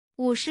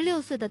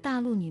56岁的大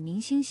陆女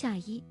明星夏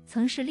依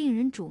曾是令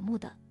人瞩目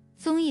的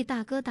综艺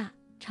大哥大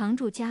常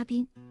驻嘉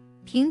宾，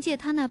凭借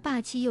她那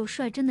霸气又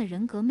率真的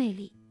人格魅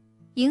力，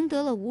赢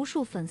得了无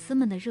数粉丝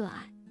们的热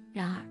爱。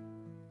然而，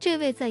这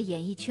位在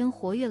演艺圈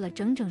活跃了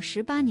整整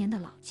18年的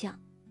老将，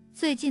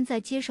最近在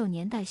接受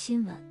年代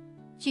新闻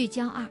聚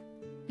焦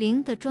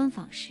2.0的专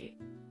访时，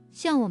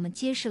向我们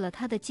揭示了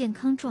他的健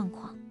康状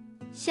况。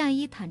夏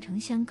依坦诚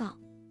相告，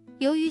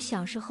由于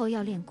小时候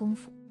要练功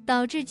夫，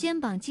导致肩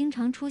膀经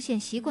常出现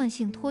习惯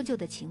性脱臼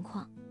的情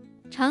况，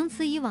长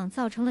此以往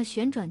造成了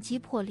旋转肌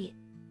破裂，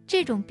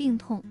这种病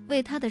痛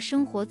为他的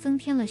生活增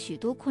添了许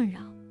多困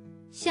扰。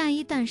夏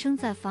依诞生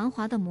在繁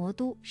华的魔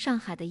都上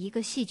海的一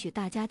个戏曲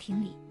大家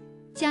庭里，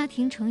家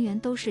庭成员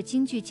都是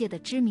京剧界的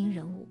知名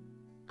人物。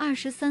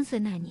23岁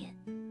那年，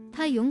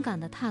他勇敢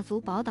地踏足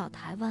宝岛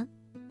台湾，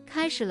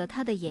开始了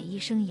他的演艺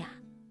生涯，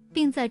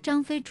并在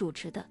张飞主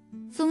持的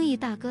综艺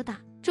大哥大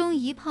中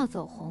一炮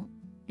走红。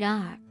然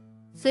而，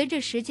随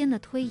着时间的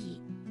推移，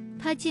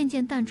他渐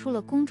渐淡出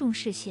了公众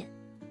视线。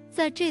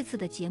在这次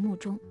的节目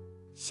中，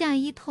夏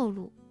依透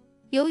露，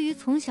由于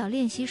从小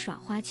练习耍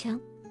花枪，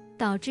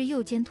导致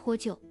右肩脱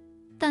臼，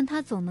但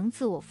他总能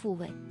自我复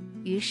位，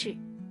于是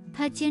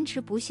他坚持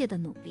不懈地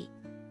努力，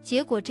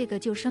结果这个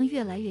旧伤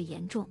越来越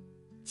严重。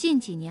近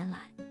几年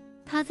来，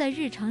他在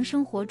日常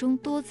生活中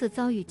多次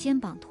遭遇肩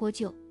膀脱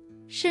臼，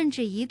甚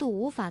至一度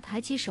无法抬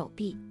起手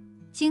臂。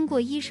经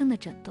过医生的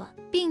诊断，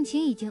病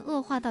情已经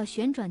恶化到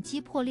旋转肌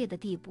破裂的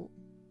地步。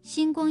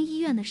星光医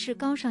院的士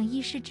高尚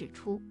医师指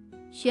出，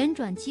旋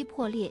转肌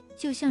破裂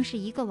就像是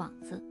一个网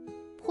子，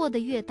破得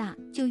越大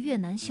就越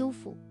难修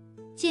复，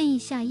建议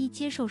夏依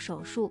接受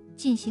手术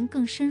进行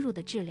更深入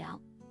的治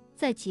疗。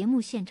在节目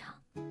现场，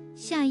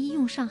夏依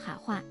用上海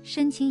话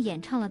深情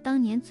演唱了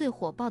当年最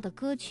火爆的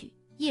歌曲《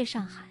夜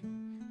上海》，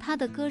她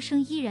的歌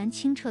声依然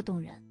清澈动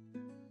人，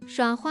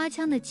耍花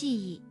枪的技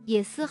艺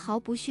也丝毫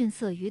不逊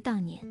色于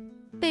当年。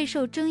备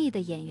受争议的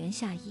演员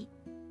夏依，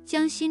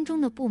将心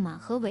中的不满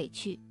和委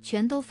屈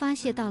全都发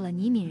泄到了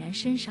倪敏然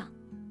身上。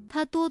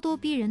他咄咄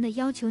逼人地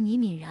要求倪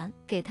敏然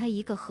给他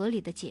一个合理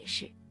的解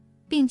释，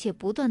并且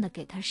不断地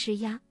给他施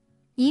压。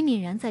倪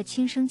敏然在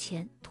轻生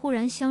前突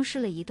然消失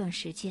了一段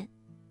时间，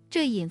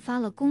这引发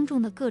了公众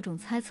的各种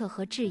猜测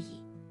和质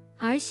疑，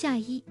而夏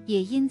依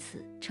也因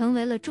此成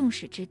为了众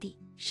矢之的。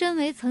身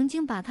为曾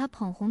经把他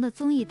捧红的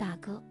综艺大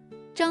哥，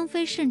张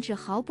飞甚至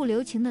毫不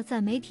留情地在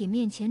媒体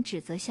面前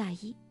指责夏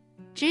依，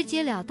直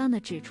截了当地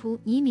指出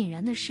倪敏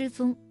然的失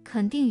踪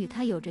肯定与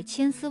他有着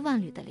千丝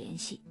万缕的联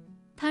系。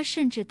他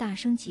甚至大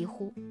声疾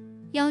呼，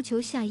要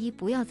求夏依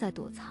不要再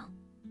躲藏，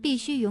必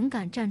须勇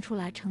敢站出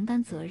来承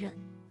担责任。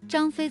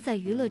张飞在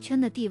娱乐圈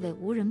的地位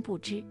无人不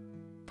知，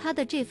他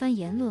的这番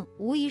言论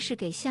无疑是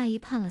给夏依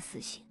判了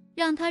死刑，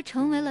让他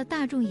成为了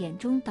大众眼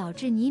中导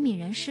致倪敏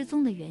然失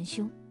踪的元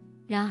凶。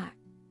然而，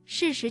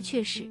事实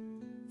却是，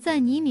在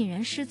倪敏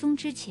然失踪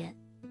之前，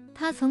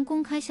他曾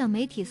公开向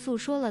媒体诉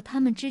说了他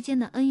们之间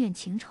的恩怨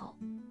情仇。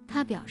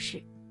他表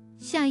示，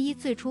夏依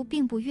最初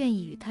并不愿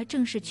意与他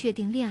正式确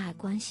定恋爱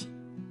关系，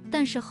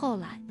但是后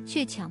来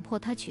却强迫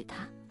他娶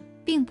她，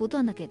并不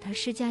断地给他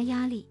施加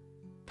压力。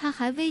他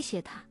还威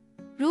胁他，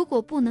如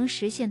果不能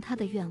实现他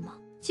的愿望，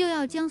就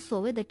要将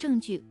所谓的证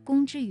据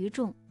公之于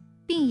众，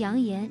并扬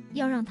言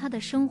要让他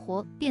的生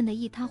活变得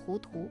一塌糊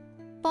涂，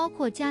包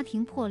括家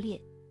庭破裂、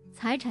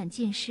财产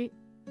尽失、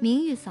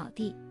名誉扫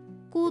地、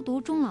孤独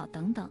终老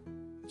等等。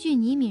据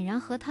倪敏然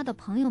和他的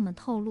朋友们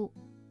透露，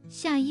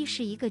夏依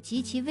是一个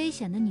极其危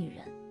险的女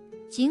人，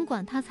尽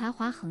管她才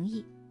华横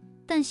溢，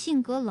但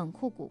性格冷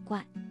酷古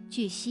怪。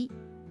据悉，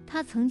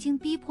她曾经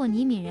逼迫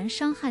倪敏然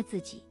伤害自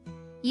己，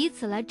以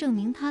此来证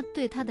明她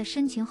对他的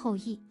深情厚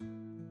谊。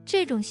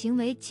这种行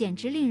为简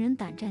直令人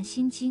胆战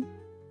心惊，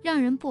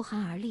让人不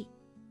寒而栗。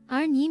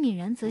而倪敏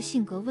然则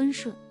性格温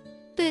顺，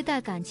对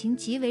待感情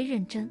极为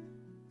认真，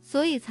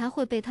所以才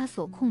会被他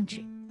所控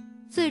制，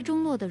最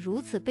终落得如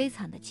此悲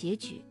惨的结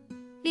局。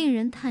令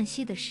人叹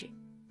息的是，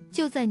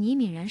就在倪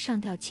敏然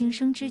上吊轻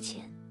生之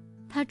前，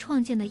他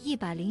创建的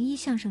101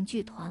相声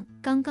剧团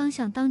刚刚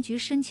向当局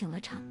申请了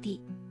场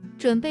地，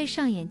准备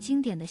上演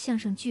经典的相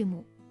声剧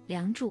目《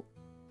梁祝》，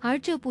而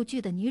这部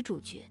剧的女主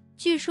角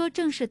据说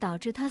正是导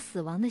致他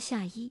死亡的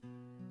夏依。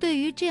对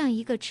于这样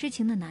一个痴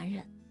情的男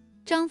人，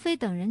张飞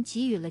等人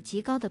给予了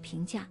极高的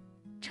评价，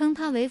称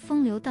他为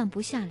风流但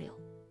不下流，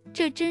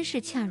这真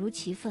是恰如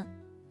其分。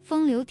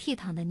风流倜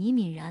傥的倪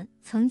敏然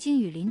曾经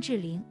与林志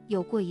玲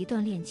有过一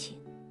段恋情，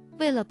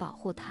为了保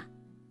护她，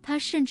他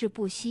甚至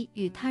不惜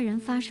与他人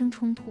发生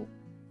冲突，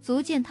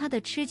足见他的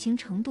痴情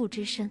程度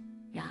之深。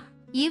然而，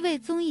一位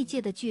综艺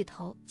界的巨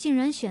头竟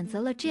然选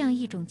择了这样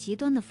一种极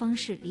端的方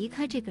式离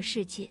开这个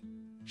世界，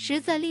实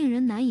在令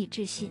人难以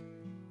置信。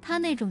他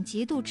那种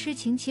极度痴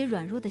情且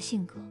软弱的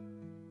性格，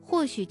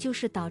或许就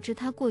是导致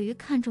他过于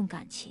看重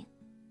感情，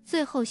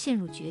最后陷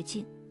入绝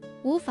境，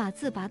无法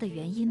自拔的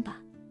原因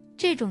吧。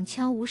这种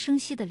悄无声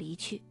息的离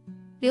去，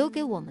留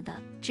给我们的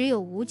只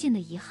有无尽的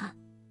遗憾。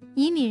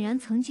倪敏然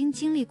曾经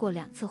经历过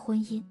2次婚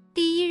姻，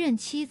第一任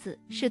妻子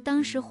是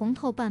当时红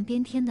透半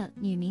边天的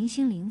女明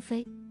星林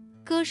飞。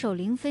歌手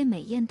林飞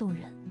美艳动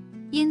人，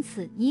因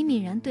此倪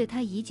敏然对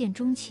他一见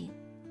钟情，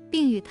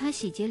并与他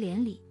喜结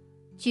连理，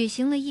举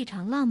行了一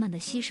场浪漫的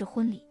西式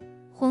婚礼。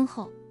婚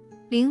后，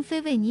林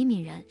妃为倪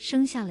敏然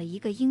生下了一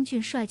个英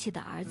俊帅气的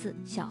儿子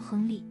小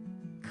亨利。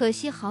可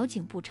惜好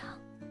景不长，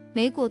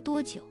没过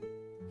多久，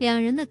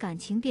两人的感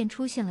情便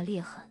出现了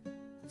裂痕，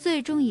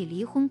最终以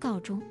离婚告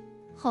终。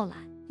后来，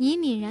倪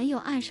敏然又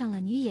爱上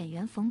了女演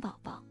员冯宝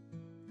宝，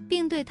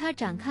并对她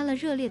展开了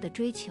热烈的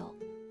追求。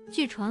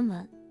据传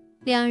闻，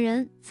两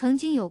人曾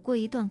经有过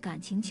一段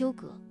感情纠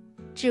葛，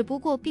只不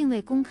过并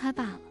未公开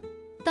罢了。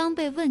当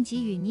被问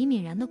及与倪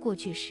敏然的过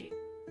去时，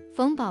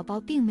冯宝宝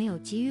并没有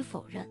给予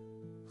否认。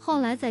后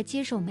来在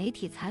接受媒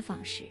体采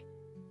访时，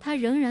他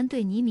仍然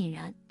对倪敏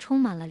然充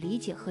满了理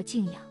解和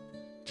敬仰，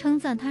称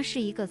赞他是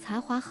一个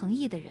才华横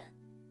溢的人，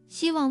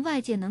希望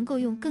外界能够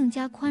用更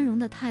加宽容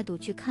的态度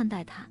去看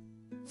待他，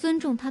尊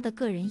重他的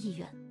个人意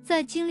愿。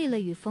在经历了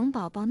与冯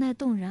宝宝那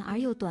动人而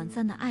又短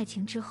暂的爱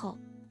情之后，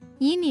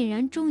倪敏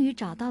然终于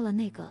找到了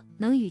那个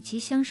能与其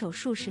相守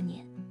数十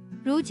年、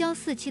如胶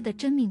似漆的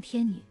真命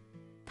天女，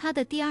他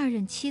的第二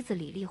任妻子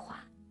李丽华。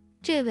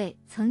这位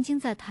曾经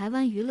在台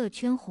湾娱乐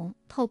圈红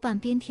透半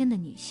边天的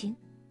女星，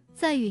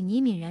在与倪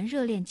敏然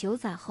热恋9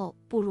载后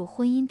步入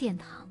婚姻殿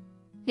堂，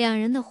两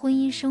人的婚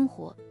姻生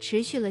活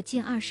持续了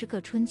近20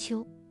个春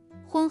秋。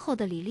婚后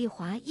的李丽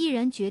华毅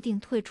然决定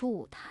退出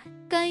舞台，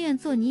甘愿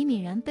做倪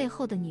敏然背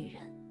后的女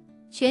人，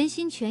全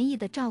心全意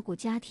地照顾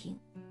家庭，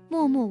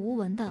默默无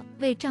闻地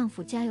为丈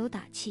夫加油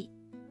打气。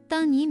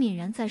当倪敏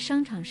然在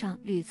商场上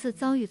屡次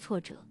遭遇挫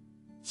折，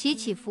起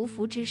起伏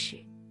伏之时，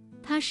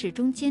她始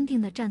终坚定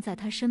地站在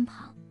他身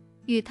旁，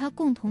与他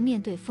共同面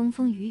对风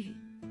风雨雨，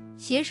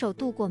携手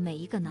度过每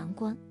一个难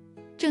关。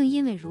正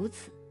因为如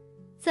此，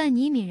在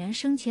倪敏然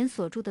生前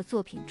所著的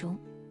作品中，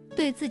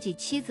对自己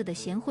妻子的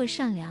贤惠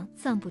善良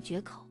赞不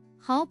绝口，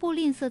毫不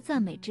吝啬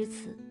赞美之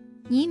词。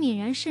倪敏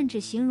然甚至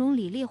形容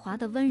李丽华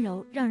的温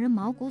柔让人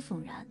毛骨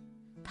悚然，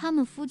他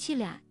们夫妻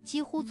俩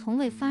几乎从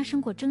未发生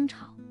过争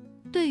吵。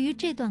对于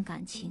这段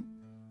感情，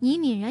倪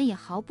敏然也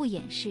毫不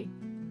掩饰，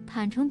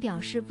坦诚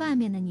表示外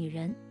面的女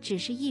人只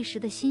是一时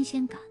的新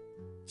鲜感，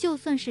就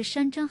算是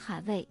山珍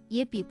海味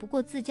也比不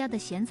过自家的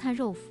咸菜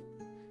肉脯。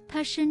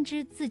他深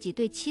知自己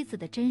对妻子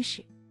的真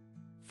实，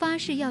发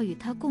誓要与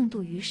她共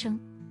度余生。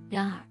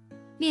然而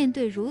面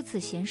对如此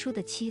贤淑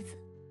的妻子，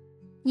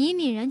倪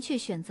敏然却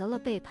选择了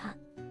背叛。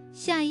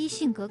夏依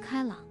性格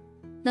开朗，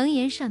能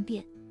言善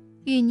辩，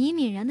与倪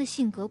敏然的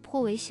性格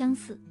颇为相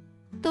似，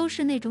都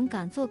是那种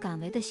敢作敢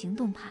为的行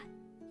动派，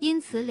因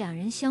此两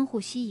人相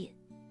互吸引，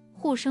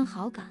互生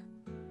好感。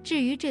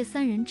至于这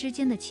3人之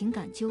间的情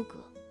感纠葛，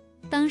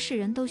当事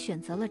人都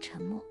选择了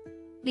沉默。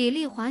李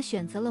丽华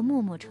选择了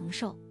默默承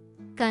受，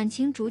感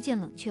情逐渐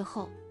冷却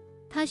后，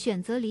她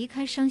选择离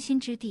开伤心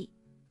之地，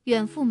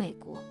远赴美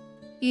国，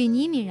与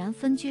倪敏然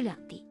分居两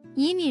地。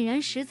倪敏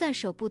然实在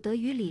舍不得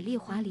与李丽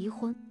华离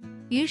婚，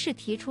于是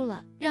提出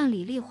了让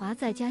李丽华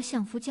在家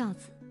相夫教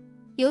子，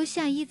由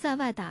夏依在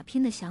外打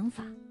拼的想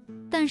法，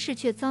但是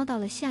却遭到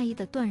了夏依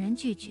的断然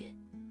拒绝，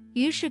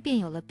于是便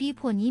有了逼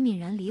迫倪敏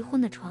然离婚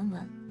的传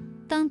闻。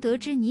当得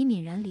知倪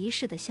敏然离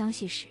世的消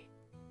息时，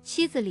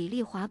妻子李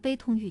丽华悲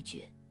痛欲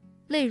绝，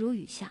泪如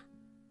雨下。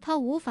她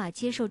无法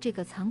接受这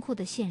个残酷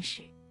的现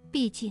实，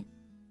毕竟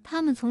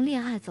他们从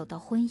恋爱走到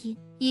婚姻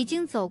已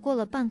经走过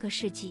了半个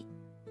世纪，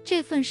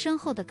这份深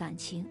厚的感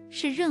情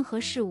是任何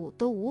事物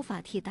都无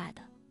法替代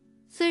的。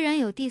虽然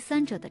有第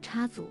三者的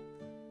插足，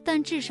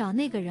但至少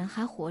那个人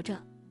还活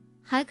着，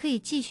还可以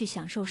继续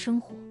享受生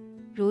活。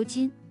如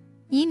今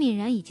倪敏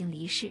然已经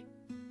离世，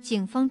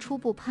警方初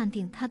步判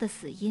定他的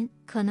死因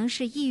可能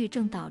是抑郁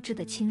症导致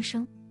的轻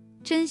生，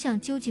真相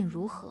究竟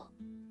如何，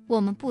我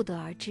们不得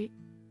而知，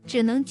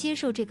只能接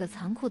受这个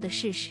残酷的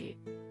事实。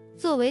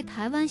作为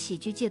台湾喜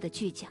剧界的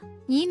巨匠，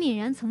倪敏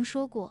然曾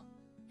说过，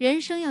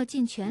人生要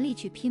尽全力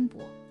去拼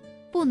搏，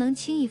不能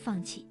轻易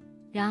放弃。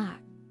然而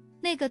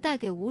那个带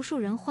给无数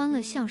人欢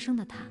乐笑声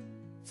的他，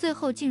最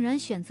后竟然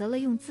选择了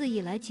用自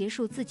缢来结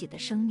束自己的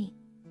生命。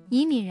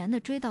倪敏然的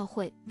追悼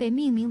会被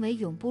命名为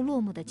永不落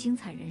幕的精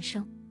彩人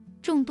生，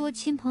众多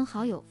亲朋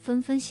好友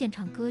纷纷献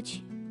唱歌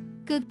曲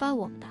Goodbye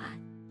我们的爱，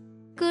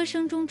歌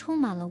声中充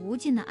满了无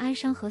尽的哀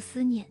伤和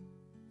思念。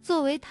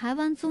作为台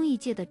湾综艺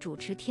界的主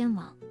持天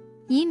王，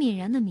倪敏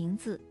然的名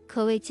字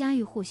可谓家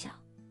喻户晓，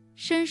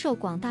深受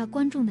广大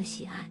观众的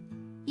喜爱。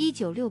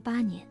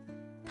1968年，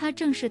他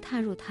正式踏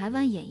入台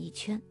湾演艺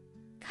圈，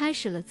开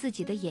始了自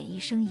己的演艺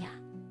生涯。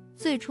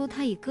最初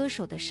他以歌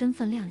手的身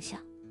份亮相，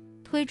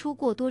推出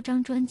过多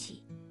张专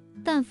辑，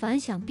但反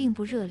响并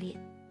不热烈。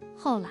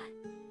后来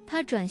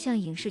他转向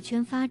影视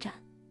圈发展，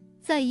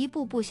在一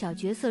部部小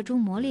角色中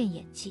磨练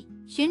演技，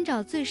寻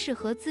找最适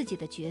合自己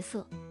的角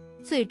色。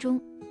最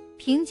终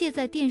凭借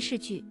在电视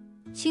剧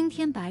《青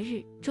天白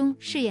日》中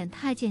饰演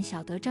太监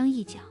小德张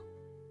一角，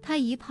他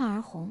一炮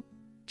而红，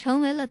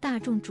成为了大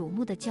众瞩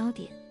目的焦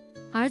点。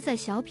而在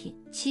小品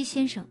《七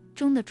先生》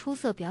中的出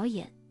色表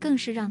演，更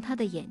是让他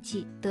的演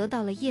技得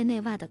到了业内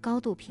外的高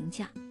度评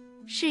价，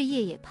事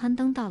业也攀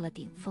登到了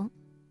顶峰。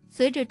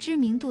随着知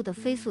名度的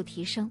飞速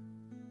提升，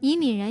倪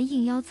敏然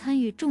应邀参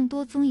与众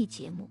多综艺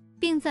节目，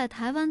并在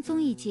台湾综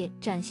艺界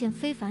展现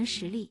非凡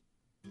实力，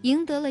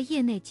赢得了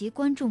业内及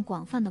观众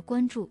广泛的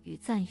关注与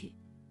赞誉。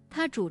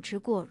他主持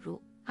过如《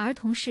儿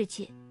童世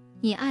界》、《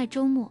你爱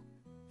周末》、《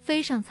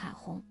飞上彩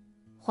虹》、《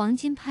黄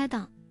金拍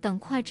档》等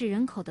脍炙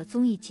人口的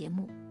综艺节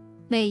目，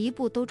每一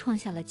部都创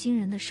下了惊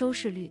人的收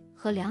视率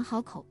和良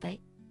好口碑，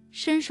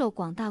深受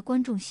广大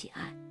观众喜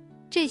爱。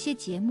这些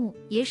节目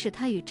也使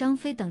他与张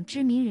菲等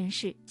知名人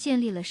士建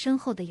立了深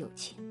厚的友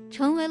情，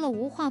成为了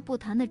无话不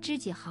谈的知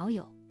己好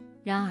友。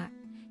然而，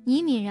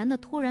倪敏然的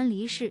突然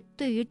离世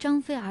对于张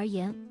菲而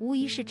言无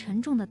疑是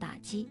沉重的打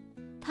击。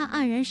他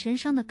黯然神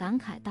伤地感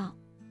慨道：“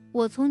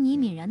我从倪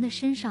敏然的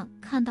身上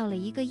看到了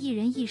一个艺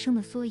人一生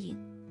的缩影，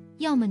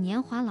要么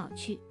年华老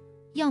去，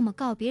要么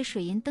告别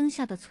水银灯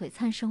下的璀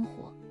璨生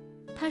活。”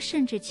他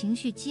甚至情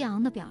绪激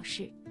昂地表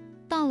示，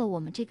到了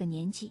我们这个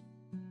年纪，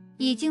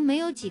已经没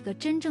有几个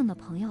真正的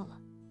朋友了。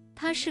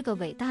他是个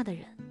伟大的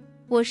人，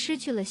我失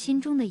去了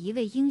心中的一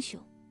位英雄。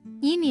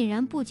倪敏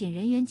然不仅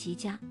人缘极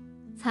佳，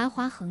才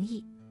华横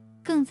溢，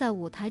更在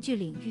舞台剧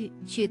领域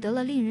取得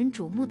了令人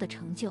瞩目的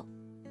成就。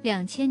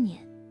2000年，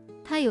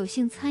他有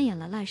幸参演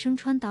了赖声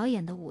川导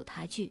演的舞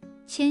台剧《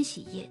千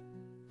禧夜》，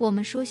我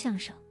们说相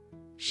声，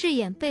饰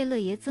演贝勒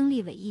爷曾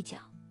立伟一角，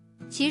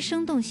其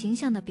生动形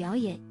象的表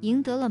演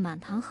赢得了满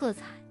堂喝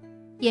彩，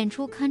演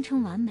出堪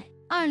称完美。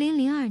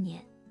2002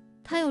年，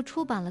他又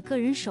出版了个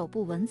人首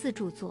部文字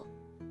著作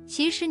《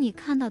其实你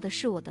看到的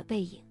是我的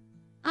背影》。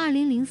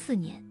2004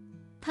年，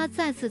他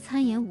再次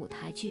参演舞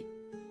台剧《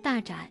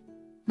大宅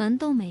门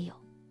都没有》，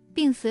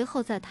并随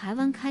后在台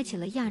湾开启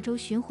了亚洲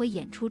巡回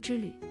演出之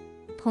旅。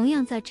同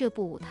样在这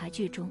部舞台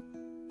剧中，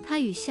他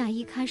与夏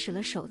一开始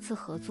了首次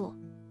合作。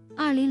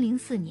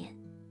2004年，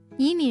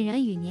倪敏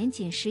然与年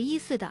仅11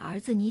岁的儿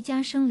子倪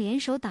家生联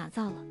手打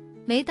造了《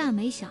没大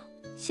没小》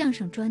相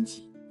声专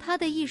辑。他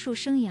的艺术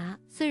生涯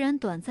虽然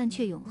短暂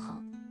却永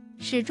恒，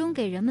始终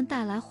给人们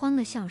带来欢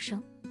乐笑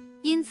声，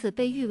因此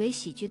被誉为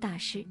喜剧大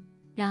师。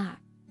然而，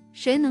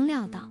谁能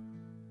料到，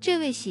这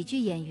位喜剧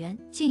演员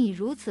竟以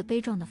如此悲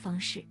壮的方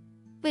式，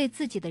为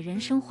自己的人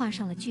生画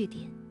上了句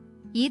点。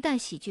一代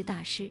喜剧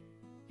大师，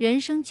人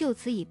生就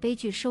此以悲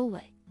剧收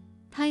尾。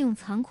他用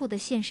残酷的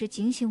现实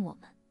警醒我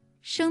们，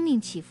生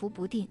命起伏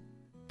不定，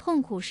痛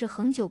苦是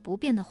恒久不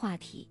变的话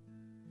题，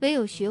唯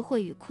有学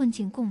会与困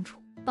境共处，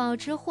保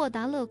持豁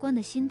达乐观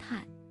的心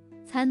态，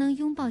才能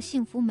拥抱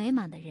幸福美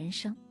满的人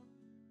生。